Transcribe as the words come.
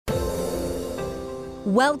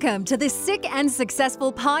Welcome to the Sick and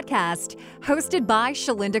Successful podcast, hosted by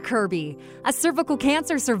Shalinda Kirby, a cervical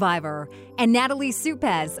cancer survivor, and Natalie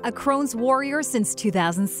Supez, a Crohn's warrior since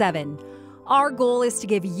 2007. Our goal is to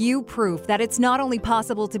give you proof that it's not only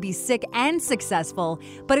possible to be sick and successful,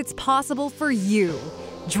 but it's possible for you.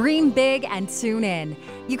 Dream big and tune in.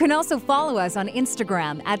 You can also follow us on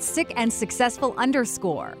Instagram at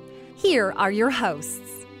sickandsuccessful_. Here are your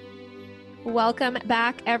hosts. Welcome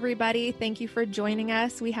back, everybody. Thank you for joining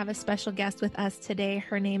us. We have a special guest with us today.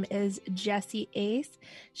 Her name is Jessie Ace.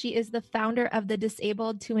 She is the founder of the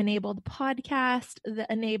Disabled to Enabled podcast,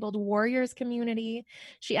 the Enabled Warriors community.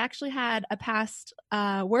 She actually had a past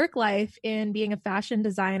work life in being a fashion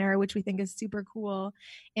designer, which we think is super cool,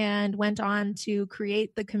 and went on to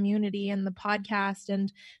create the community and the podcast.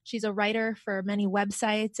 And she's a writer for many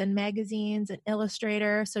websites and magazines, an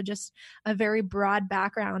illustrator. So just a very broad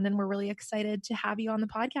background. And we're really excited to have you on the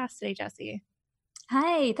podcast today, Jessie.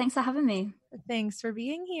 Hi, thanks for having me. Thanks for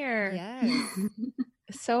being here. Yes.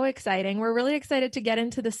 So exciting. We're really excited to get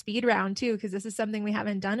into the speed round too, because this is something we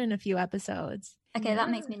haven't done in a few episodes. Okay, that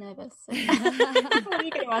makes me nervous. What are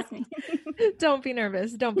you going to ask me? Don't be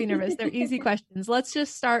nervous. Don't be nervous. They're easy questions. Let's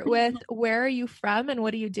just start with, where are you from and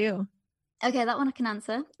what do you do? Okay, that one I can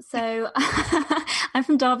answer. So I'm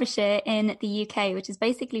from Derbyshire in the UK, which is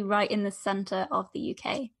basically right in the center of the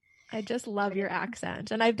UK. I just love your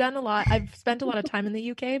accent. And I've spent a lot of time in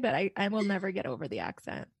the UK, but I will never get over the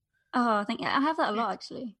accent. Oh, thank you. I have that a lot,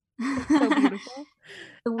 actually. So beautiful.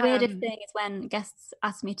 The weirdest thing is when guests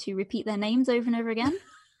ask me to repeat their names over and over again.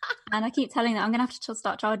 And I keep telling them, I'm going to have to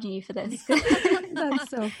start charging you for this. That's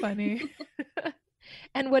so funny.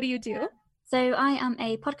 And what do you do? So I am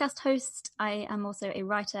a podcast host. I am also a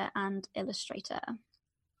writer and illustrator.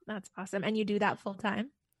 That's awesome. And you do that full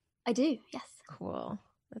time? I do, yes. Cool.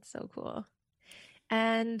 That's so cool.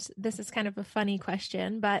 And this is kind of a funny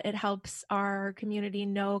question, but it helps our community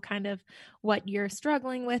know kind of what you're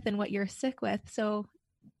struggling with and what you're sick with. So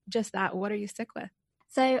just that, what are you sick with?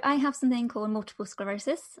 So I have something called multiple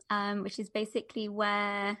sclerosis, which is basically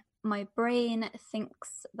where my brain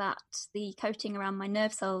thinks that the coating around my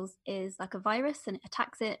nerve cells is like a virus and it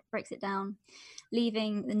attacks it, breaks it down,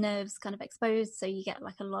 leaving the nerves kind of exposed. So you get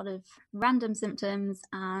like a lot of random symptoms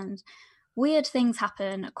and weird things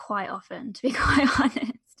happen quite often, to be quite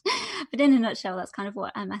honest. But in a nutshell, that's kind of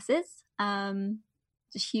what MS is.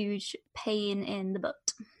 Just huge pain in the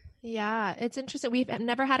butt. Yeah, it's interesting. We've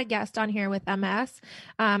never had a guest on here with MS.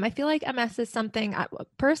 I feel like MS is something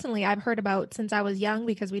personally I've heard about since I was young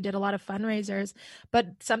because we did a lot of fundraisers,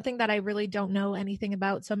 but something that I really don't know anything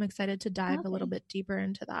about. So I'm excited to dive a little bit deeper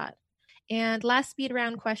into that. And last speed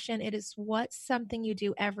round question, it is, what's something you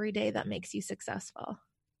do every day that makes you successful?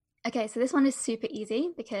 Okay, so this one is super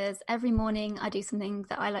easy because every morning I do something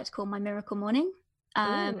that I like to call my miracle morning.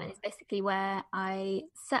 And it's basically where I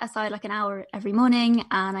set aside like an hour every morning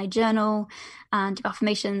and I journal and do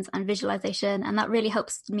affirmations and visualization. And that really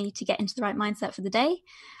helps me to get into the right mindset for the day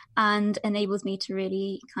and enables me to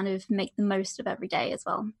really kind of make the most of every day as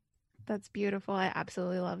well. That's beautiful. I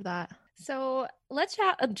absolutely love that. So let's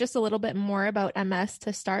chat just a little bit more about MS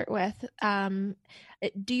to start with.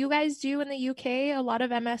 Do you guys do in the UK a lot of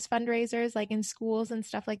MS fundraisers, like in schools and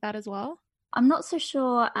stuff like that as well? I'm not so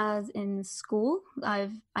sure as in school. I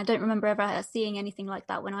don't remember ever seeing anything like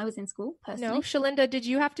that when I was in school, personally. No? Shalinda, did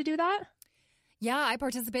you have to do that? Yeah, I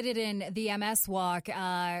participated in the MS walk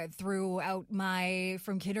throughout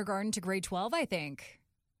from kindergarten to grade 12, I think.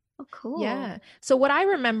 Oh, cool. Yeah. So what I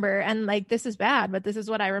remember, and like, this is bad, but this is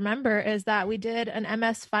what I remember, is that we did an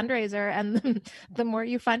MS fundraiser and the more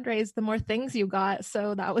you fundraise, the more things you got.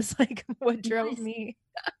 So that was like what drove me.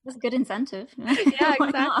 That's a good incentive. Yeah,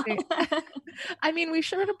 exactly. I mean, we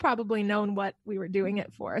should have probably known what we were doing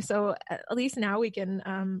it for. So at least now we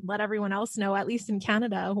can let everyone else know, at least in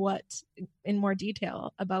Canada, what in more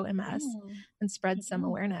detail about MS and spread some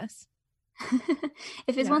awareness.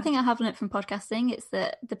 If there's one thing I have learned from podcasting, it's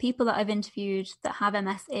that the people that I've interviewed that have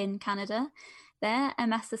MS in Canada, their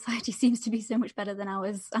MS society seems to be so much better than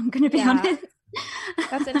ours. I'm going to be honest.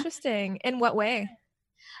 That's interesting. In what way?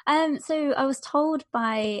 So I was told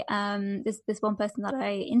by this one person that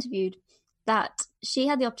I interviewed that she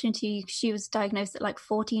had the opportunity, she was diagnosed at like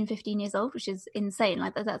 14, 15 years old, which is insane.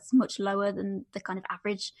 Like that's much lower than the kind of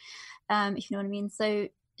average, if you know what I mean. So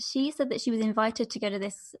she said that she was invited to go to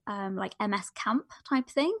this like MS camp type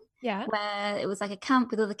thing. Yeah. Where it was like a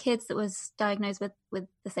camp with other kids that was diagnosed with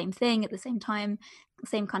the same thing at the same time,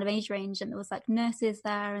 same kind of age range. And there was like nurses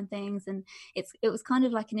there and things. And it was kind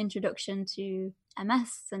of like an introduction to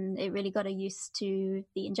MS, and it really got her used to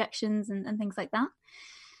the injections and things like that.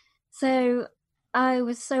 So I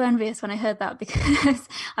was so envious when I heard that because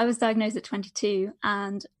I was diagnosed at 22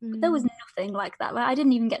 and there was nothing like that. Like, I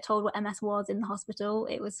didn't even get told what MS was in the hospital.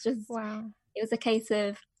 It was just, Wow. It was a case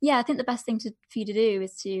of, I think the best thing for you to do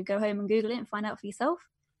is to go home and Google it and find out for yourself.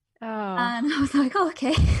 Oh. And I was like, oh,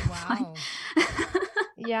 okay, wow. fine.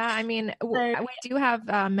 Yeah, I mean, we do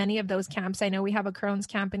have many of those camps. I know we have a Crohn's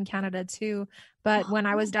camp in Canada too, but when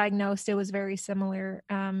I was diagnosed, it was very similar.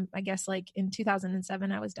 I guess like in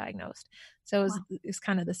 2007, I was diagnosed. So it's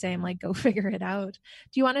kind of the same, like go figure it out.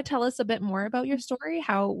 Do you want to tell us a bit more about your story?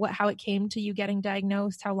 How it came to you getting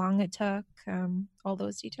diagnosed, how long it took, all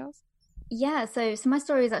those details? Yeah, so my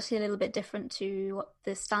story is actually a little bit different to what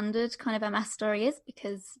the standard kind of MS story is,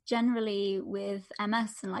 because generally with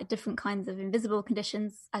MS and like different kinds of invisible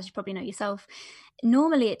conditions, as you probably know yourself,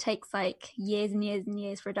 normally it takes like years and years and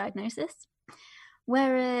years for a diagnosis.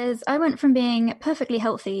 Whereas I went from being perfectly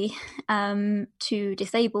healthy to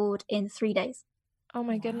disabled in 3 days. Oh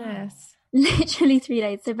my goodness. Literally 3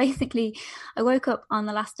 days. So basically I woke up on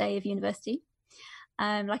the last day of university.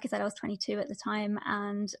 Like I said, I was 22 at the time,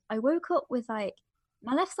 and I woke up with like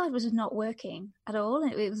my left side was just not working at all.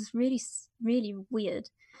 It was really, really weird.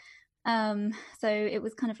 So it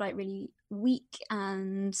was kind of like really weak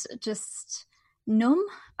and just numb,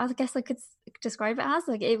 I guess I could describe it as.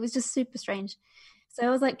 Like, it was just super strange. So I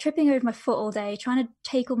was like tripping over my foot all day, trying to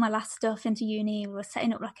take all my last stuff into uni. We were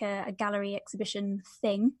setting up like a gallery exhibition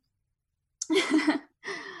thing.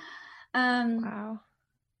 Wow.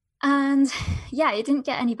 And yeah, it didn't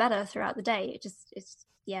get any better throughout the day. It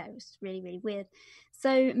was really, really weird.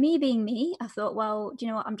 So me being me, I thought, well, do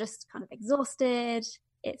you know what? I'm just kind of exhausted.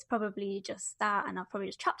 It's probably just that, and I've probably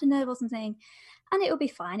just trapped a nerve or something, and it'll be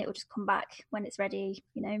fine. It will just come back when it's ready,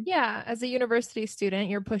 you know? Yeah. As a university student,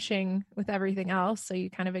 you're pushing with everything else, so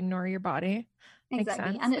you kind of ignore your body.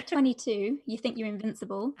 Exactly. And at 22, you think you're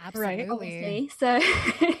invincible. Absolutely. Obviously. So,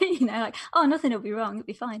 you know, like, oh, nothing will be wrong. It'll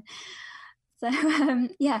be fine. So,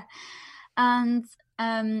 yeah. And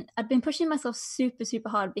I'd been pushing myself super, super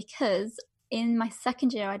hard because in my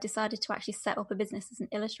second year, I decided to actually set up a business as an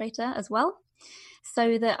illustrator as well,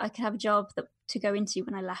 so that I could have a job to go into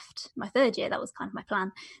when I left my third year. That was kind of my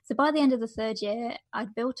plan. So by the end of the third year,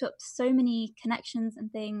 I'd built up so many connections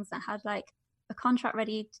and things. I had like a contract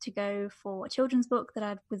ready to go for a children's book that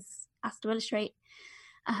I was asked to illustrate.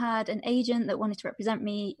 I had an agent that wanted to represent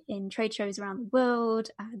me in trade shows around the world.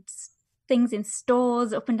 I had things in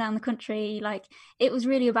stores up and down the country. Like, it was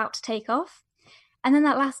really about to take off. And then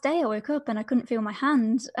that last day I woke up and I couldn't feel my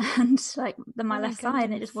hand and like my left side,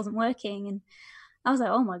 and it just wasn't working. And I was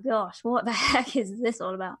like, oh my gosh, what the heck is this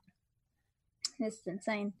all about? This is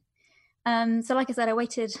insane. So like I said, I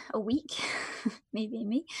waited a week,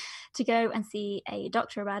 me, to go and see a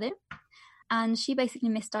doctor about it. And she basically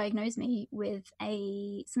misdiagnosed me with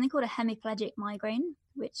something called a hemiplegic migraine,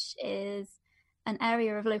 which is an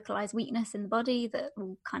area of localized weakness in the body that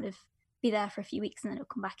will kind of be there for a few weeks and then it'll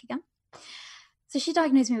come back again. So she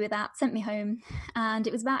diagnosed me with that, sent me home, and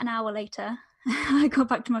it was about an hour later. I got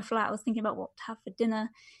back to my flat. I was thinking about what to have for dinner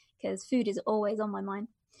because food is always on my mind.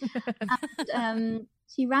 And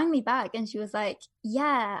she rang me back and she was like,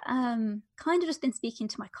 yeah, kind of just been speaking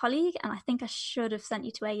to my colleague, and I think I should have sent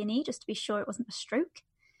you to A&E just to be sure it wasn't a stroke.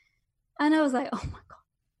 And I was like, oh my God,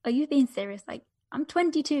 are you being serious? Like, I'm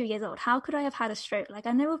 22 years old. How could I have had a stroke? Like,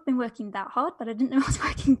 I know I've been working that hard, but I didn't know I was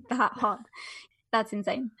working that hard. That's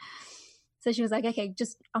insane. So she was like, okay,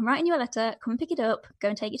 I'm writing you a letter, come and pick it up, go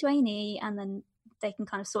and take it to A&E, and then they can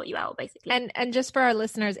kind of sort you out, basically. And just for our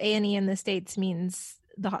listeners, A&E in the States means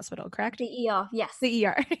the hospital, correct? The ER, yes. The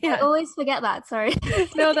ER. Yeah. I always forget that, sorry.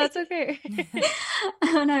 No, that's okay.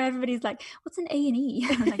 Oh no, everybody's like, what's an A&E?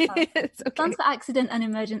 I'm like, oh, it's okay. Stands for accident and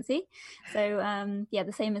emergency. So yeah,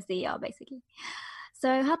 the same as the ER, basically.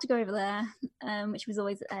 So I had to go over there, which was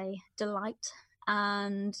always a delight.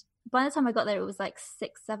 And by the time I got there, it was like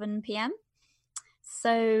 6-7 p.m.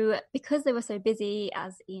 So because they were so busy,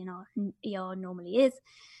 as ER normally is,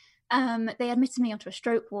 they admitted me onto a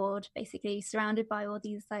stroke ward, basically surrounded by all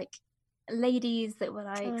these like ladies that were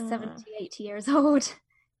like 70, 80 years old.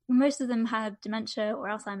 Most of them had dementia or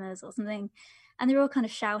Alzheimer's or something, and they were all kind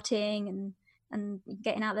of shouting and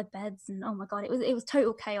getting out of their beds, and oh my God, it was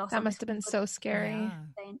total chaos. That must have been so scary.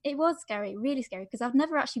 Yeah. It was scary, really scary, because I've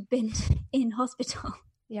never actually been in hospital.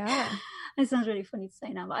 Yeah. It sounds really funny to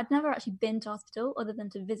say now, but I'd never actually been to hospital other than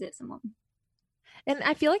to visit someone. And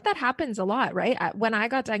I feel like that happens a lot, right? When I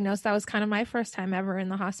got diagnosed, that was kind of my first time ever in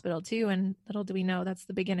the hospital too. And little do we know, that's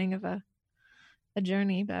the beginning of a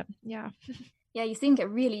journey, but yeah. Yeah, you seem to get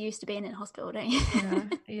really used to being in hospital, don't you?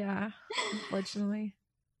 Yeah, unfortunately.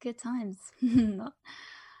 Good times.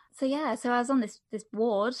 So I was on this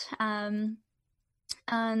ward, and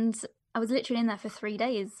And I was literally in there for 3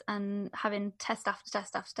 days and having test after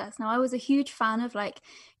test after test. Now, I was a huge fan of like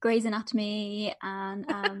Grey's Anatomy and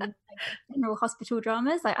like, general hospital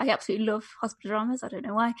dramas. Like, I absolutely love hospital dramas. I don't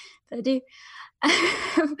know why, but I do.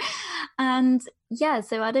 And yeah,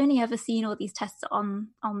 so I'd only ever seen all these tests on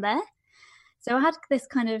there. So I had this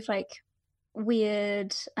kind of like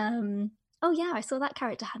weird, oh yeah, I saw that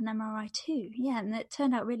character had an MRI too. Yeah, and it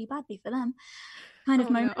turned out really badly for them kind of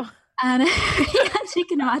moment. No. And as you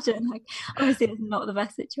can imagine, like obviously it's not the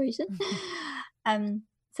best situation.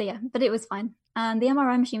 So yeah, but it was fine. And the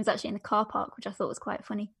MRI machine was actually in the car park, which I thought was quite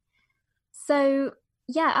funny. So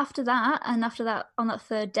yeah, after that on that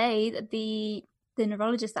third day, the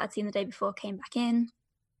neurologist that I'd seen the day before came back in.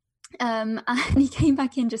 And he came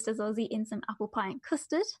back in just as I was eating some apple pie and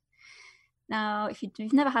custard. Now, if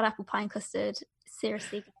you've never had apple pie and custard,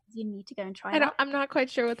 seriously, you need to go and try it. I'm not quite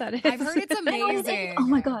sure what that is. I've heard it's amazing. Oh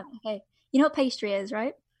my God. Okay. You know what pastry is,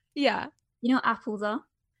 right? Yeah. You know what apples are?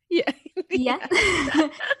 Yeah. Yeah.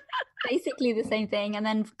 Basically the same thing. And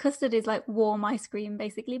then custard is like warm ice cream,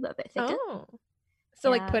 basically, but a bit thicker. Oh. So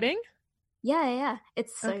like pudding? Yeah.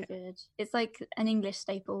 It's so good. It's like an English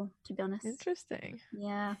staple, to be honest. Interesting.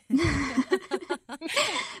 Yeah.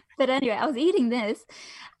 But anyway, I was eating this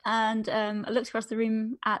and I looked across the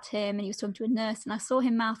room at him and he was talking to a nurse and I saw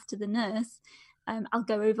him mouth to the nurse, I'll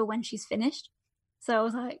go over when she's finished. So I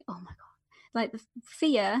was like, oh my God. Like the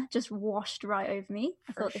fear just washed right over me.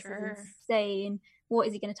 I thought this is insane. What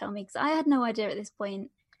is he going to tell me? Because I had no idea at this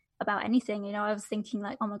point about anything. You know, I was thinking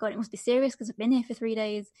like, oh my God, it must be serious because I've been here for 3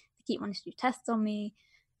 days. They keep wanting to do tests on me.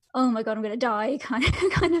 Oh my God, I'm going to die.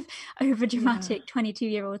 Kind of over dramatic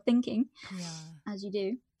 22-year-old thinking, as you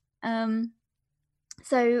do.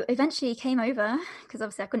 So eventually he came over because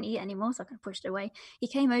obviously I couldn't eat anymore, so I kind of pushed it away. He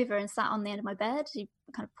came over and sat on the end of my bed. He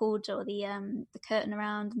kind of pulled all the curtain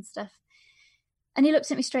around and stuff. And he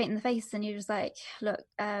looked at me straight in the face and he was like, look,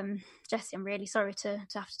 Jessie, I'm really sorry to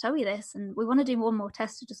have to tell you this. And we want to do one more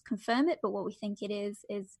test to just confirm it. But what we think it is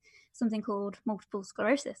something called multiple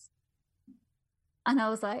sclerosis. And I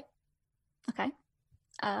was like, okay,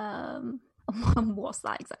 what's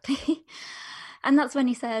that exactly? And that's when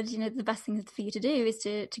he said, you know, the best thing for you to do is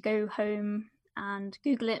to go home and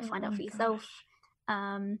Google it, find out for yourself.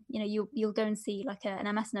 You know, you'll go and see like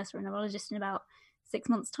an MS nurse or a neurologist in about 6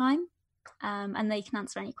 months' time. And they can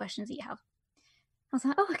answer any questions that you have. I was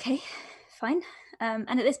like, oh, okay, fine. And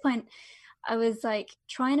at this point, I was like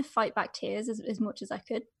trying to fight back tears as much as I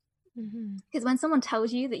could. Because when someone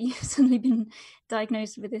tells you that you've suddenly been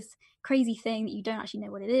diagnosed with this crazy thing that you don't actually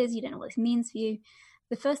know what it is, you don't know what this means for you,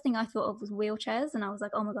 the first thing I thought of was wheelchairs. And I was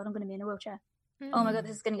like, oh my God, I'm going to be in a wheelchair. Oh my God,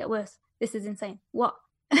 this is going to get worse. This is insane. What?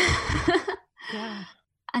 Yeah.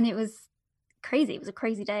 And it was crazy. It was a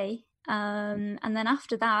crazy day. And then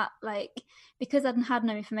after that, like, because I'd had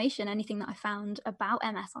no information, anything that I found about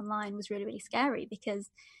MS online was really, really scary because,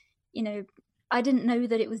 you know, I didn't know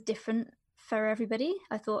that it was different for everybody.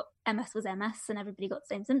 I thought MS was MS and everybody got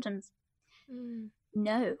the same symptoms.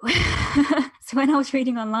 No. So when I was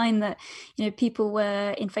reading online that, you know, people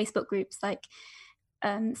were in Facebook groups like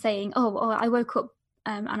saying, oh, I woke up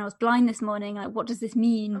and I was blind this morning, like, what does this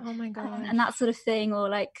mean? Oh my God. And that sort of thing. Or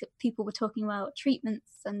like people were talking about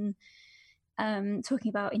treatments and talking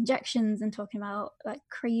about injections and talking about like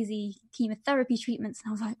crazy chemotherapy treatments. And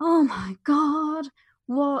I was like, oh my God,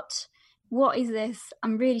 what is this?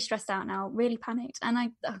 I'm really stressed out now, really panicked. And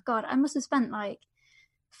I must have spent like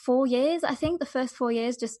 4 years, I think the first 4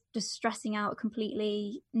 years, just stressing out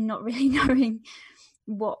completely, not really knowing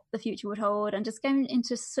what the future would hold and just going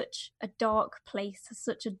into such a dark place,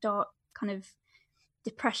 such a dark kind of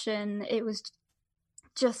depression. It was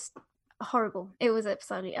just horrible. It was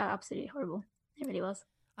absolutely horrible. It really was.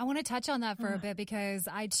 I want to touch on that for a bit because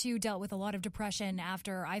I too dealt with a lot of depression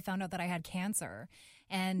after I found out that I had cancer.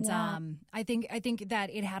 And I think that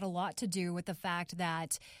it had a lot to do with the fact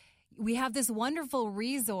that we have this wonderful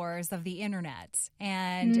resource of the internet.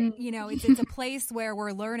 And, you know, it's a place where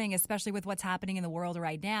we're learning, especially with what's happening in the world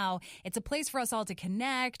right now. It's a place for us all to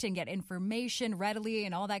connect and get information readily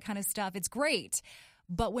and all that kind of stuff. It's great.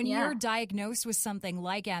 But when you're diagnosed with something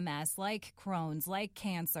like MS, like Crohn's, like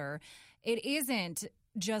cancer, it isn't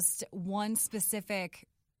just one specific,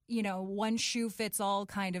 you know, one shoe fits all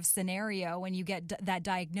kind of scenario when you get that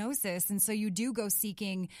diagnosis. And so you do go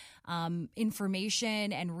seeking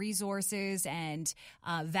information and resources and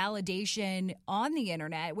validation on the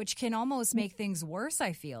internet, which can almost make things worse,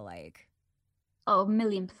 I feel like. Oh,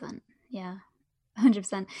 1,000,000%. Yeah,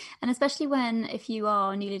 100%. And especially if you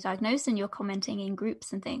are newly diagnosed and you're commenting in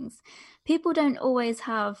groups and things, people don't always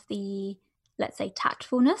have the, let's say,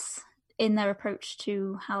 tactfulness in their approach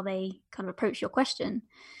to how they kind of approach your question.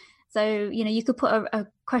 So, you could put a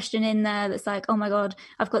question in there that's like, oh my God,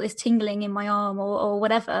 I've got this tingling in my arm or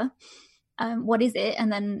whatever. What is it?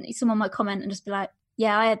 And then someone might comment and just be like,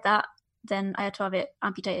 yeah, I had that. Then I had to have it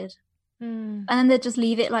amputated. And then they'd just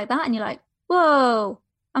leave it like that. And you're like, whoa,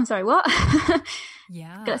 I'm sorry, what?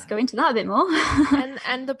 Yeah. Let's go into that a bit more.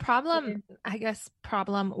 and the problem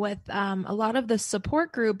with a lot of the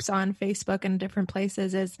support groups on Facebook and different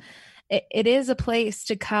places is it is a place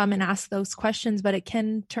to come and ask those questions, but it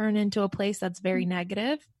can turn into a place that's very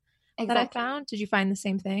negative. Exactly. That I found. Did you find the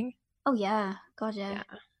same thing? Oh yeah. God, yeah.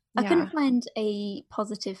 I couldn't find a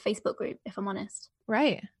positive Facebook group, if I'm honest.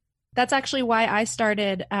 Right. That's actually why I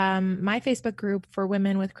started my Facebook group for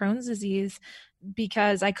women with Crohn's disease,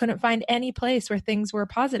 because I couldn't find any place where things were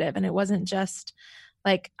positive. And it wasn't just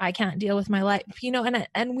like, I can't deal with my life,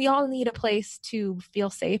 and we all need a place to feel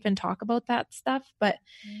safe and talk about that stuff. But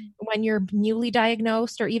when you're newly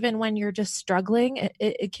diagnosed, or even when you're just struggling,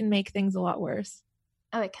 it can make things a lot worse.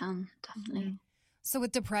 Oh, it can, definitely. So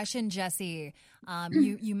with depression, Jessie,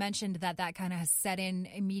 you mentioned that kind of has set in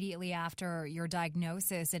immediately after your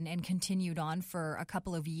diagnosis and continued on for a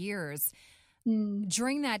couple of years.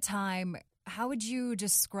 During that time, how would you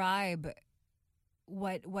describe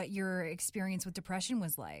what your experience with depression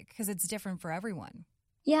was like? Because it's different for everyone.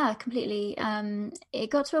 Yeah, completely. It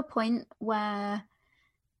got to a point where,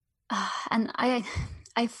 and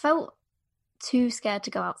I felt too scared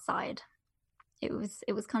to go outside. It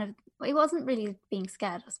was kind of, it wasn't really being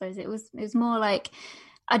scared, I suppose. It was more like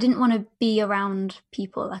I didn't want to be around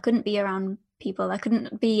people. I couldn't be around people. I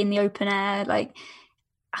couldn't be in the open air. Like,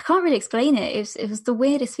 I can't really explain it. It was the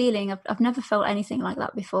weirdest feeling. I've never felt anything like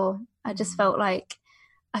that before. I just felt like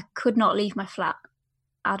I could not leave my flat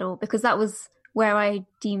at all, because that was where I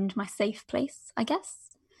deemed my safe place, I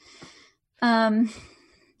guess.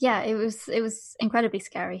 Yeah, it was incredibly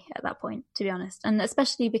scary at that point, to be honest. And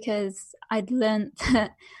especially because I'd learned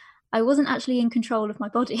that I wasn't actually in control of my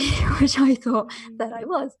body, which I thought that I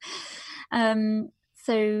was.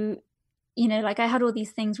 So, like, I had all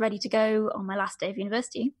these things ready to go on my last day of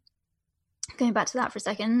university. Going back to that for a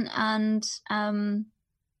second, and,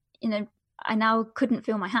 I now couldn't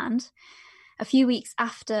feel my hand. A few weeks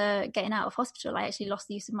after getting out of hospital, I actually lost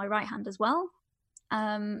the use of my right hand as well.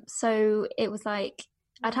 So it was like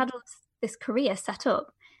I'd had all this career set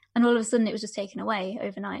up, and all of a sudden it was just taken away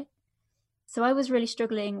overnight. So I was really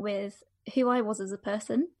struggling with who I was as a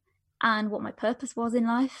person and what my purpose was in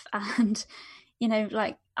life. And,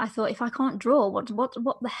 like, I thought, if I can't draw, what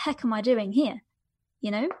the heck am I doing here?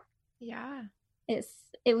 Yeah.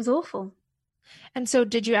 It was awful. And so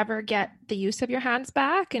did you ever get the use of your hands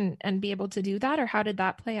back and be able to do that, or how did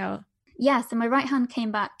that play out? Yeah, so my right hand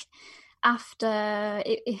came back after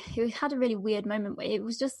it had a really weird moment where it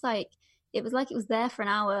was just like, it was there for an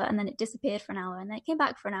hour, and then it disappeared for an hour, and then it came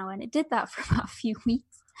back for an hour, and it did that for about a few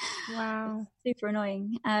weeks. Wow. Super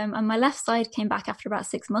annoying. And my left side came back after about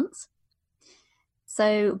 6 months.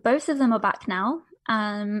 So both of them are back now.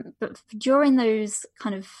 But during those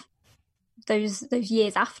kind of those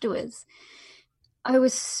years afterwards, I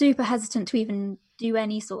was super hesitant to even do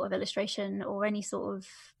any sort of illustration or any sort of,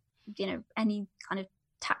 any kind of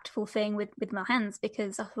tactful thing with my hands,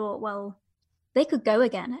 because I thought, well, they could go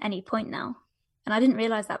again at any point now. And I didn't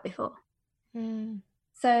realize that before.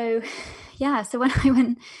 So, yeah, so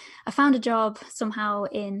when I found a job somehow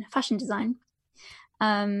in fashion design,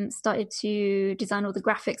 started to design all the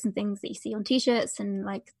graphics and things that you see on t-shirts, and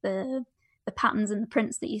like the patterns and the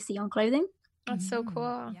prints that you see on clothing. That's so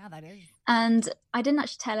cool. Yeah, that is. And I didn't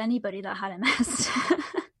actually tell anybody that I had MS.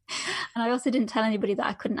 And I also didn't tell anybody that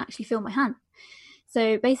I couldn't actually feel my hand.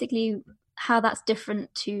 So basically how that's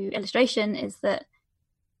different to illustration is that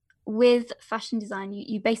with fashion design,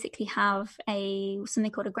 you basically have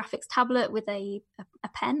something called a graphics tablet with a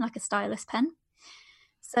pen, like a stylus pen.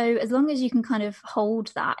 So as long as you can kind of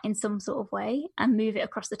hold that in some sort of way and move it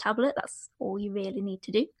across the tablet, that's all you really need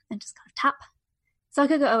to do, and just kind of tap. So I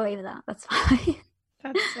could go away with that. That's fine.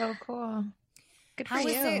 That's so cool. Good for you. How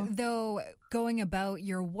is it, though, going about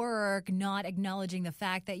your work, not acknowledging the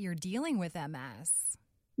fact that you're dealing with MS?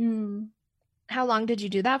 How long did you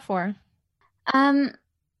do that for? That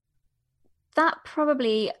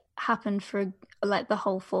probably happened for like the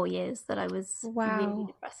whole 4 years that I was really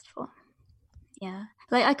depressed for. Yeah.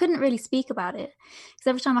 Like, I couldn't really speak about it, because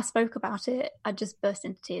every time I spoke about it, I'd just burst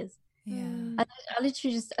into tears. Yeah. I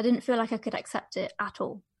literally I didn't feel like I could accept it at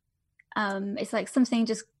all. It's like something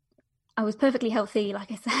I was perfectly healthy,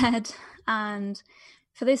 like I said. And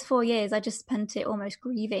for those 4 years, I just spent it almost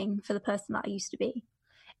grieving for the person that I used to be.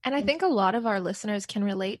 And I think a lot of our listeners can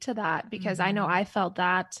relate to that, because I know I felt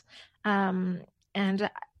that And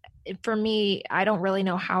for me, I don't really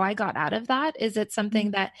know how I got out of that. Is it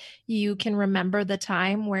something that you can remember the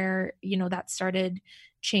time where, that started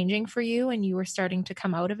changing for you and you were starting to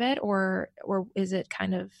come out of it? Or is it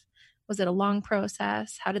was it a long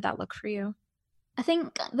process? How did that look for you? I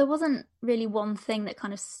think there wasn't really one thing that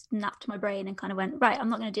kind of snapped my brain and kind of went, right, I'm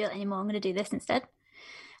not going to do it anymore. I'm going to do this instead.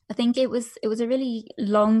 I think it was a really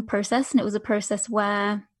long process, and it was a process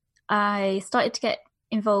where I started to get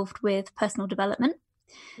involved with personal development.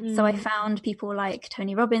 So I found people like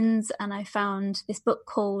Tony Robbins, and I found this book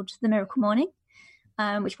called The Miracle Morning,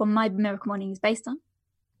 which one My Miracle Morning is based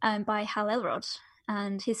on, by Hal Elrod.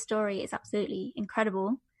 And his story is absolutely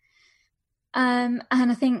incredible. And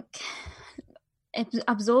I think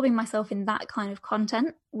absorbing myself in that kind of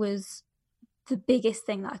content was the biggest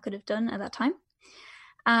thing that I could have done at that time.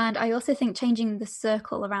 And I also think changing the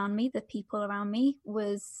circle around me, the people around me,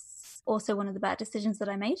 was also one of the better decisions that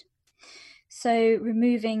I made. So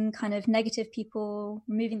removing kind of negative people,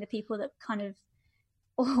 removing the people that kind of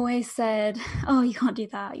always said, oh, you can't do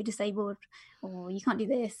that, you're disabled, or you can't do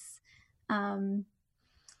this.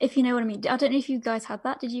 If you know what I mean. I don't know if you guys had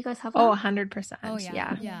that. Did you guys have that? Oh, 100%. Oh,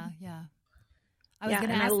 yeah. Yeah. I was Yeah, going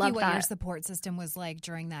to and I ask you love what that. your support system was like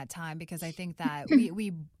during that time, because I think that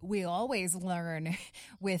we always learn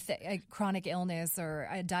with a chronic illness or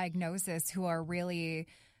a diagnosis who our really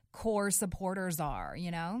core supporters are,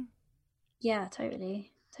 Yeah,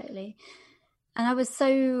 totally. And I was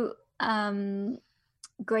so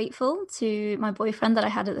grateful to my boyfriend that I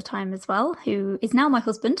had at the time as well, who is now my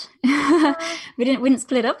husband. we didn't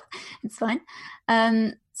split up. It's fine.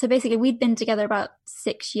 So basically we'd been together about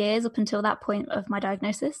 6 years up until that point of my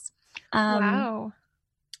diagnosis. Wow.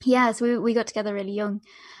 Yeah, so we got together really young,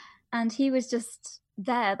 and he was just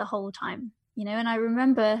there the whole time, and I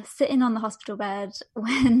remember sitting on the hospital bed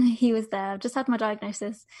when he was there. I've just had my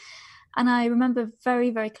diagnosis, and I remember very,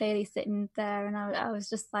 very clearly sitting there, and I was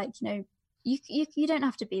just like, you don't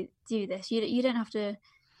have to do this. You don't have to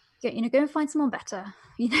go and find someone better.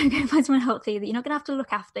 Go and find someone healthy that you're not going to have to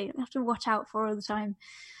look after. You don't have to watch out for all the time,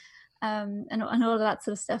 and all of that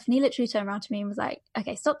sort of stuff. And he literally turned around to me and was like,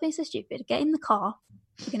 "Okay, stop being so stupid. Get in the car.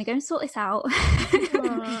 We're going to go and sort this out.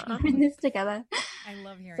 We're in this together." I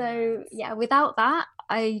love hearing that. Yeah, without that,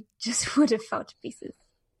 I just would have fell to pieces.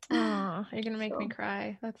 Oh, you're going to make me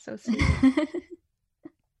cry. That's so sweet.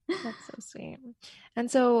 That's so sweet.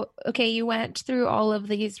 And so, okay, you went through all of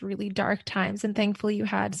these really dark times, and thankfully you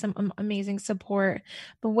had some amazing support.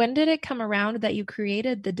 But when did it come around that you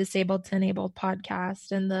created the Disabled to Enabled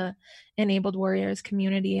podcast and the Enabled Warriors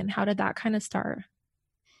community, and how did that kind of start?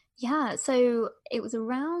 Yeah, so it was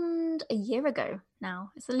around a year ago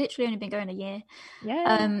now. It's literally only been going a year.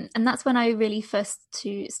 Yeah. And that's when I really first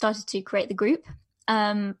started to create the group.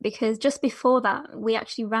 Because just before that, we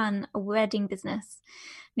actually ran a wedding business.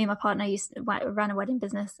 Me and my partner ran a wedding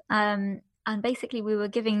business. And basically we were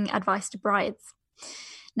giving advice to brides.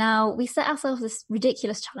 Now, we set ourselves this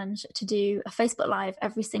ridiculous challenge to do a Facebook Live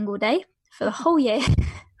every single day for the whole year.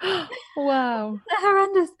 Wow.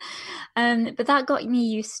 Horrendous. But that got me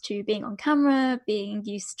used to being on camera, being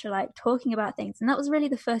used to talking about things. And that was really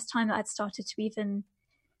the first time that I'd started to even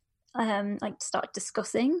start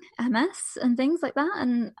discussing MS and things like that.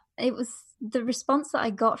 And it was the response that I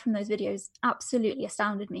got from those videos absolutely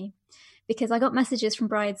astounded me, because I got messages from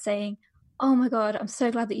brides saying, "Oh my God, I'm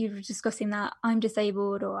so glad that you were discussing that. I'm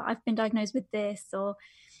disabled," or "I've been diagnosed with this," or,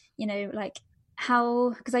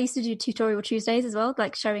 how, because I used to do tutorial Tuesdays as well,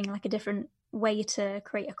 showing a different way to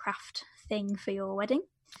create a craft thing for your wedding.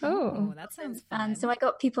 Oh, that sounds fun. And so I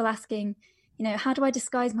got people asking, how do I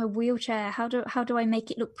disguise my wheelchair? How do I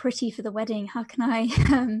make it look pretty for the wedding? How can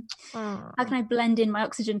I blend in my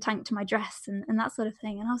oxygen tank to my dress and that sort of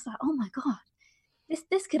thing? And I was like, oh my God,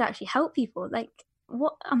 this could actually help people.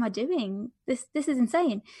 What am I doing? This is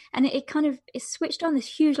insane. And it switched on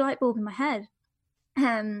this huge light bulb in my head.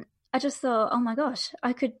 I just thought, oh my gosh,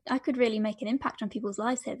 I could really make an impact on people's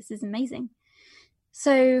lives here. This is amazing.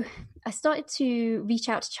 So I started to reach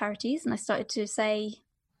out to charities, and I started to say,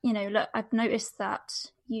 look, I've noticed that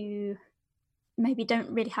you maybe don't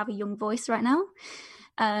really have a young voice right now.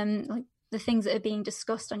 The things that are being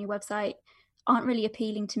discussed on your website aren't really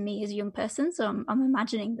appealing to me as a young person. So I'm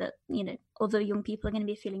imagining that, other young people are going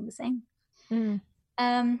to be feeling the same.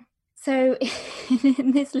 So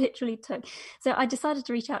this literally took. So I decided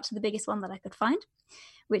to reach out to the biggest one that I could find,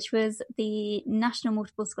 which was the National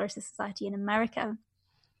Multiple Sclerosis Society in America.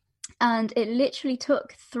 And it literally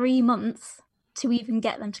took 3 months to even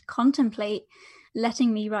get them to contemplate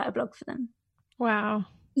letting me write a blog for them. Wow.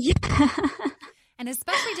 Yeah. And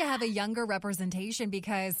especially to have a younger representation,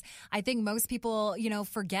 because I think most people,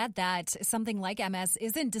 forget that something like MS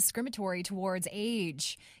isn't discriminatory towards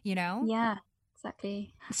age, Yeah,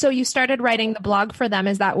 exactly. So you started writing the blog for them.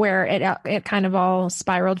 Is that where it kind of all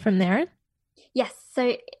spiraled from there? Yes.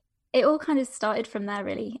 So it all kind of started from there,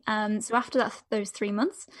 really. So after those 3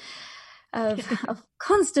 months of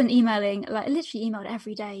constant emailing, like I literally emailed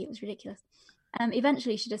every day. It was ridiculous.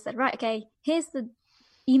 Eventually she just said, right, okay, here's the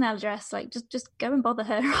email address, like just go and bother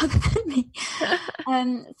her rather than me.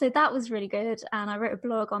 So that was really good. And I wrote a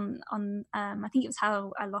blog on I think it was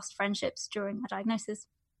how I lost friendships during my diagnosis.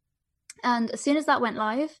 And as soon as that went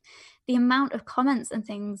live, the amount of comments and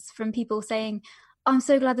things from people saying, I'm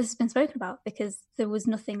so glad this has been spoken about, because there was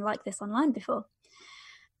nothing like this online before.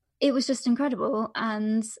 It was just incredible.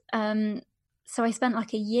 And so I spent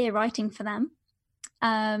like a year writing for them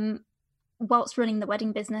whilst running the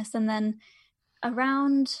wedding business. And then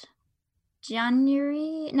around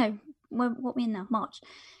March.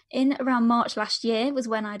 Around March last year was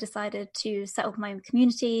when I decided to set up my own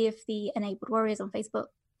community of the Enabled Warriors on Facebook,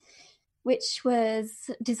 which was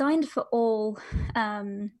designed for all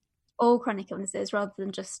chronic illnesses rather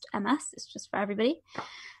than just MS. It's just for everybody.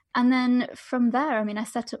 And then from there, I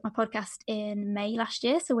set up my podcast in May last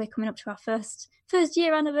year. So we're coming up to our first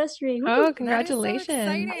year anniversary. Oh, congratulations.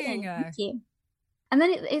 That is so exciting. Thank you. And then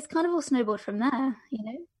it's kind of all snowballed from there,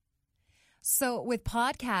 So with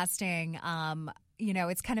podcasting,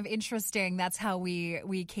 it's kind of interesting. That's how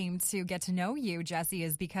we came to get to know you, Jessie,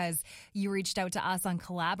 is because you reached out to us on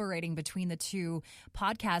collaborating between the two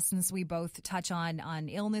podcasts, since we both touch on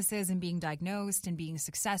illnesses and being diagnosed and being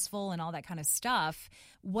successful and all that kind of stuff.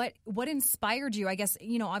 What inspired you, I guess,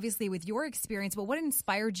 obviously with your experience, but what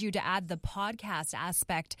inspired you to add the podcast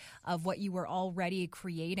aspect of what you were already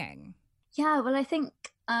creating? Yeah, well, I think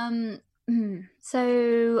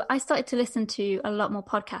so I started to listen to a lot more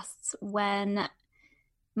podcasts when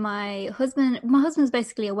my husband's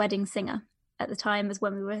basically a wedding singer at the time, as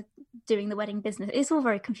when we were doing the wedding business. It's all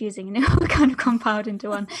very confusing and it all kind of compiled into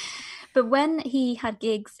one. But when he had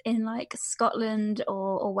gigs in like Scotland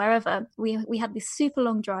or wherever, we had these super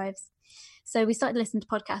long drives. So we started listening to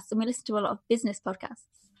podcasts, and we listened to a lot of business podcasts.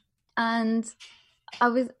 And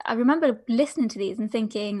I remember listening to these and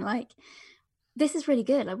thinking, like, this is really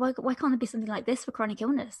good. Like, why can't there be something like this for chronic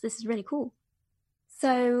illness? This is really cool.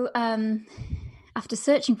 So after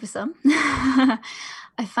searching for some, I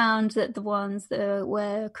found that the ones that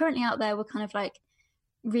were currently out there were kind of like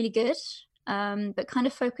really good, but kind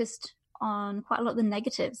of focused on quite a lot of the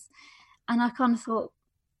negatives. And I kind of thought,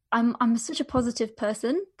 I'm such a positive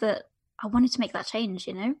person that I wanted to make that change,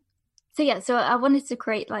 So yeah, so I wanted to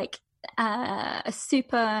create like a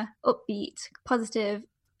super upbeat, positive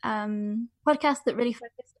podcast that really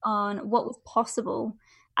focused on what was possible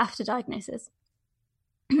after diagnosis.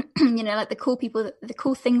 Like the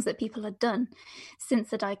cool things that people had done since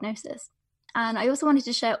the diagnosis. And I also wanted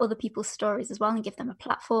to share other people's stories as well and give them a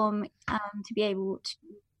platform to be able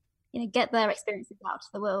to, get their experiences out to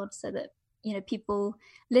the world, so that, people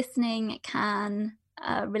listening can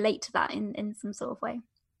relate to that in some sort of way.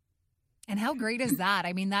 And how great is that?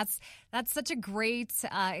 That's such a great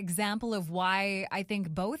example of why I think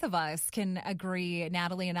both of us can agree,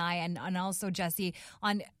 Natalie and I, and also Jessie,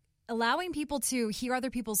 on allowing people to hear other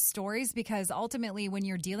people's stories, because ultimately when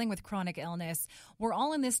you're dealing with chronic illness, we're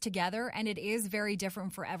all in this together, and it is very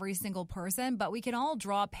different for every single person, but we can all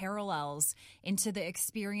draw parallels into the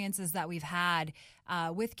experiences that we've had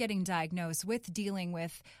with getting diagnosed, with dealing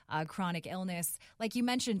with chronic illness. Like you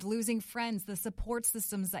mentioned, losing friends, the support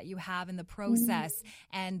systems that you have in the process,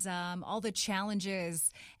 and all the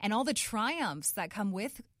challenges and all the triumphs that come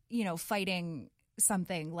with, fighting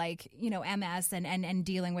something like, MS and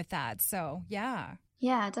dealing with that. So, yeah.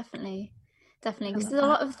 Yeah, definitely. Because there's a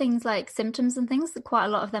lot of things like symptoms and things that quite a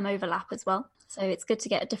lot of them overlap as well. So it's good to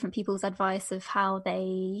get different people's advice of how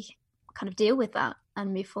they kind of deal with that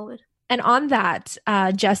and move forward. And on that,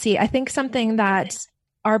 Jessie, I think something that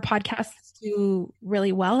our podcasts do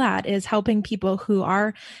really well at is helping people who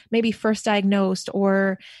are maybe first diagnosed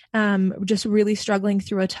or just really struggling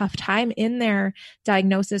through a tough time in their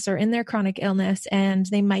diagnosis or in their chronic illness, and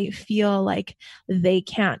they might feel like they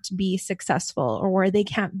can't be successful or they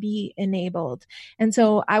can't be enabled. And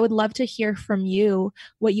so I would love to hear from you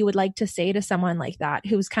what you would like to say to someone like that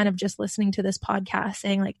who's kind of just listening to this podcast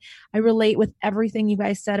saying, like, I relate with everything you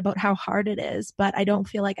guys said about how hard it is, but I don't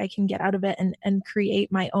feel like I can get out of it and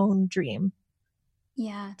create my own dream.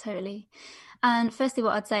 Yeah, totally. And firstly,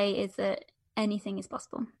 what I'd say is that anything is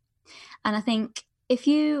possible. And I think if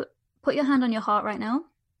you put your hand on your heart right now,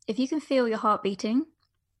 if you can feel your heart beating,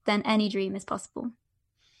 then any dream is possible.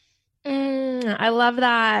 I love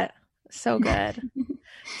that. So good.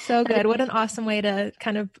 So good. What an awesome way to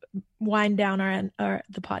kind of wind down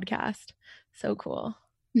the podcast. So cool.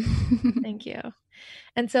 Thank you.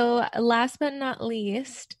 And so last but not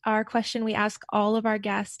least, our question we ask all of our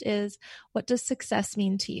guests is, what does success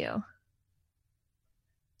mean to you?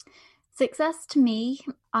 Success to me,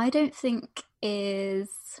 I don't think is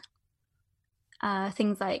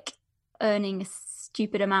things like earning a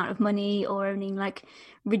stupid amount of money or owning like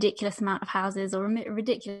ridiculous amount of houses or a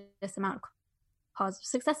ridiculous amount of cars.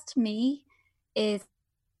 Success to me is,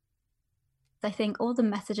 I think, all the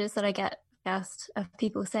messages that I get just of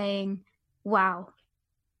people saying, wow,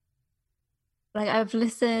 like I've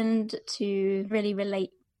listened to really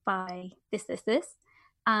relate by this,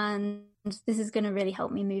 and this is going to really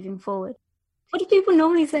help me moving forward. What do people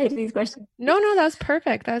normally say to these questions? No, that was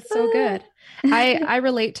perfect. That's so good. I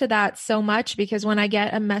relate to that so much because when I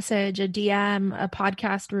get a message, a DM, a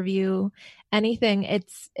podcast review, anything,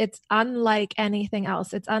 it's unlike anything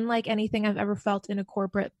else. It's unlike anything I've ever felt in a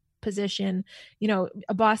corporate position. You know,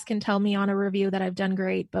 a boss can tell me on a review that I've done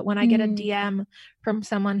great, but when I get a DM from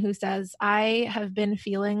someone who says, I have been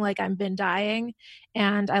feeling like I've been dying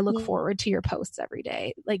and I look forward to your posts every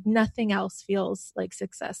day, like nothing else feels like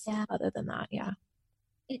success other than that. Yeah.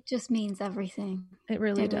 It just means everything. It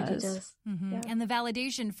really does. Mm-hmm. Yeah. And the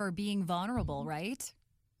validation for being vulnerable, right?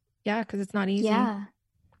 Yeah, because it's not easy. Yeah,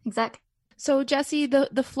 exactly. So Jessie,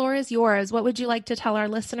 the floor is yours. What would you like to tell our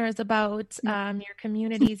listeners about your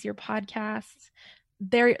communities, your podcasts?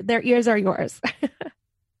 Their ears are yours.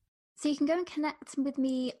 So you can go and connect with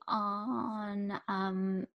me on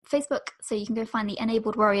Facebook. So you can go find the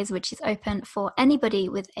Enabled Warriors, which is open for anybody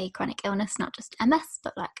with a chronic illness, not just MS,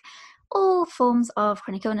 but like all forms of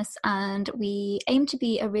chronic illness. And we aim to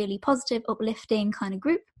be a really positive, uplifting kind of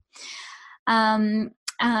group. And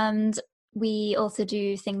we also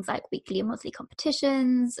do things like weekly and monthly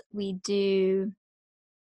competitions. We do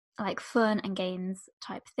like fun and games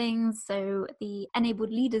type things. So the Enabled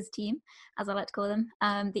Leaders team, as I like to call them,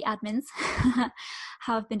 the admins,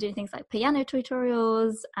 have been doing things like piano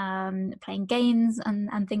tutorials, playing games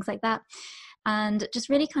and things like that. And just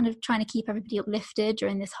really kind of trying to keep everybody uplifted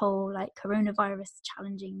during this whole like coronavirus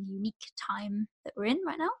challenging, unique time that we're in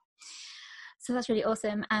right now. So that's really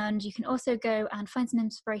awesome. And you can also go and find some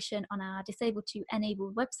inspiration on our Disabled to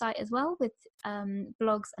Enabled website as well, with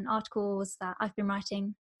blogs and articles that I've been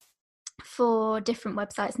writing for different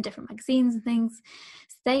websites and different magazines and things.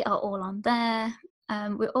 So they are all on there.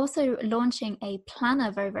 We're also launching a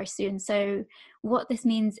planner very, very soon. So what this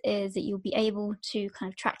means is that you'll be able to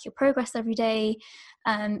kind of track your progress every day,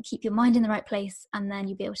 keep your mind in the right place, and then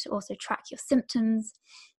you'll be able to also track your symptoms,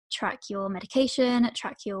 track your medication,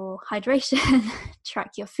 track your hydration,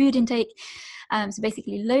 track your food intake. So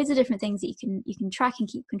basically loads of different things that you can track and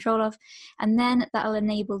keep control of. And then that'll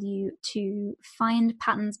enable you to find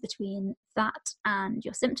patterns between that and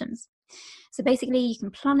your symptoms. So basically you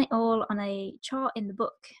can plan it all on a chart in the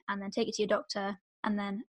book and then take it to your doctor. And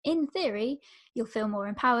then in theory, you'll feel more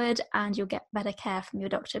empowered and you'll get better care from your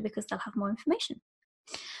doctor because they'll have more information.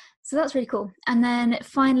 So that's really cool. And then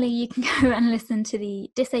finally, you can go and listen to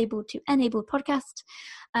the Disabled to Enabled podcast.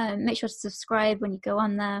 Make sure to subscribe when you go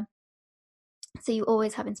on there, so you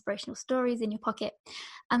always have inspirational stories in your pocket.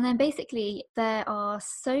 And then basically, there are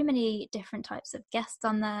so many different types of guests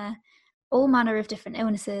on there, all manner of different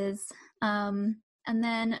illnesses. And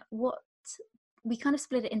then we kind of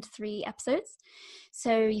split it into 3 episodes.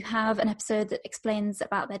 So you have an episode that explains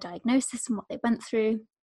about their diagnosis and what they went through.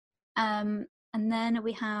 And then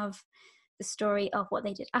we have the story of what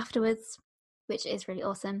they did afterwards, which is really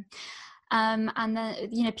awesome. And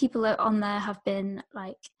then, people on there have been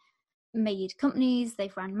like made companies,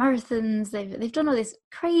 they've run marathons, they've done all these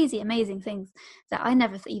crazy, amazing things that I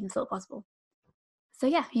never even thought possible. So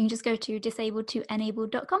yeah, you can just go to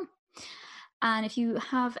disabledtoenabled.com. And if you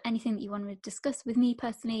have anything that you want to discuss with me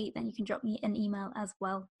personally, then you can drop me an email as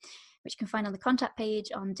well, which you can find on the contact page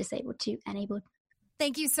on Disabled to Enabled.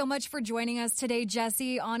 Thank you so much for joining us today,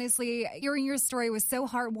 Jessie. Honestly, hearing your story was so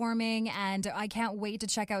heartwarming, and I can't wait to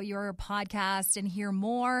check out your podcast and hear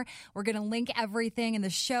more. We're going to link everything in the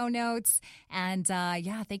show notes. And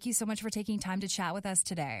thank you so much for taking time to chat with us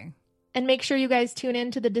today. And make sure you guys tune in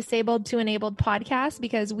to the Disabled to Enabled podcast,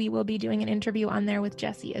 because we will be doing an interview on there with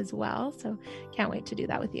Jessie as well. So can't wait to do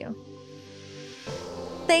that with you.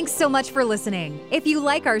 Thanks so much for listening. If you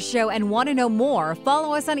like our show and want to know more,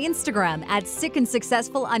 follow us on Instagram at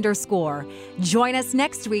sickandsuccessful_. Join us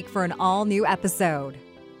next week for an all-new episode.